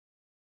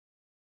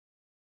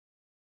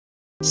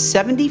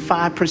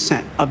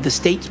75% of the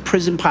state's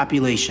prison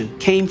population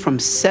came from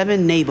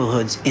 7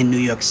 neighborhoods in New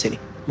York City.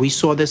 We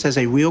saw this as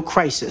a real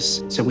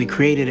crisis, so we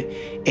created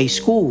a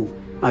school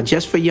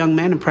just for young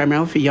men and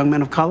primarily for young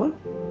men of color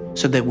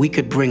so that we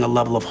could bring a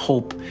level of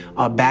hope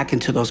back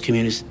into those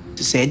communities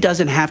to say it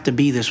doesn't have to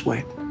be this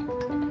way.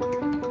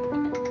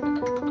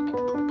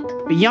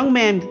 A young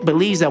man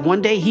believes that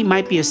one day he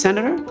might be a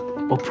senator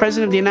or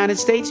president of the United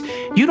States.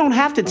 You don't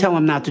have to tell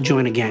him not to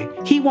join a gang.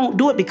 He won't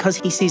do it because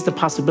he sees the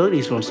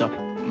possibilities for himself.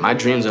 My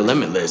dreams are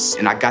limitless,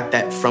 and I got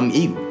that from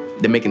Eagle.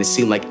 They're making it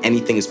seem like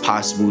anything is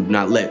possible. Do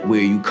not let where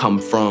you come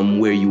from,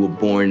 where you were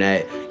born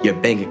at, your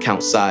bank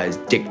account size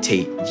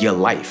dictate your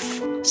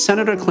life.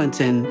 Senator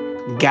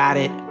Clinton got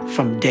it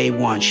from day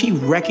one. She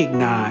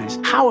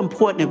recognized how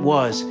important it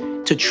was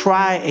to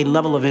try a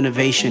level of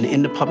innovation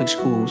in the public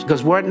schools.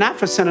 Because were it not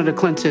for Senator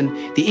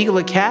Clinton, the Eagle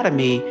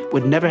Academy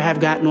would never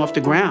have gotten off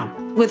the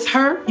ground. With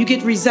her, you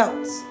get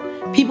results.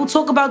 People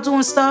talk about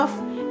doing stuff,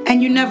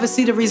 and you never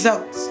see the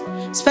results.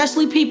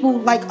 Especially people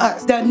like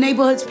us, the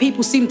neighborhoods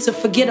people seem to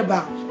forget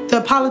about.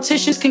 The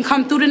politicians can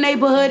come through the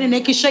neighborhood and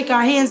they can shake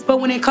our hands, but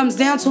when it comes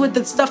down to it,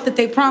 the stuff that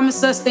they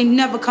promised us, they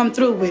never come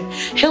through with.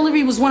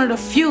 Hillary was one of the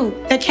few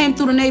that came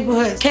through the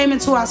neighborhoods, came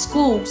into our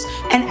schools,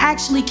 and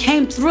actually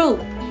came through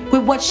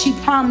with what she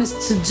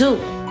promised to do.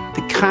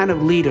 The kind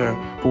of leader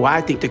who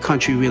I think the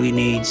country really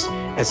needs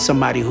as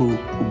somebody who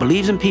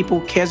believes in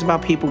people, cares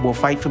about people, will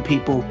fight for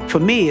people. For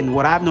me, and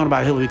what I've known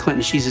about Hillary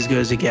Clinton, she's as good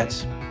as it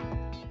gets.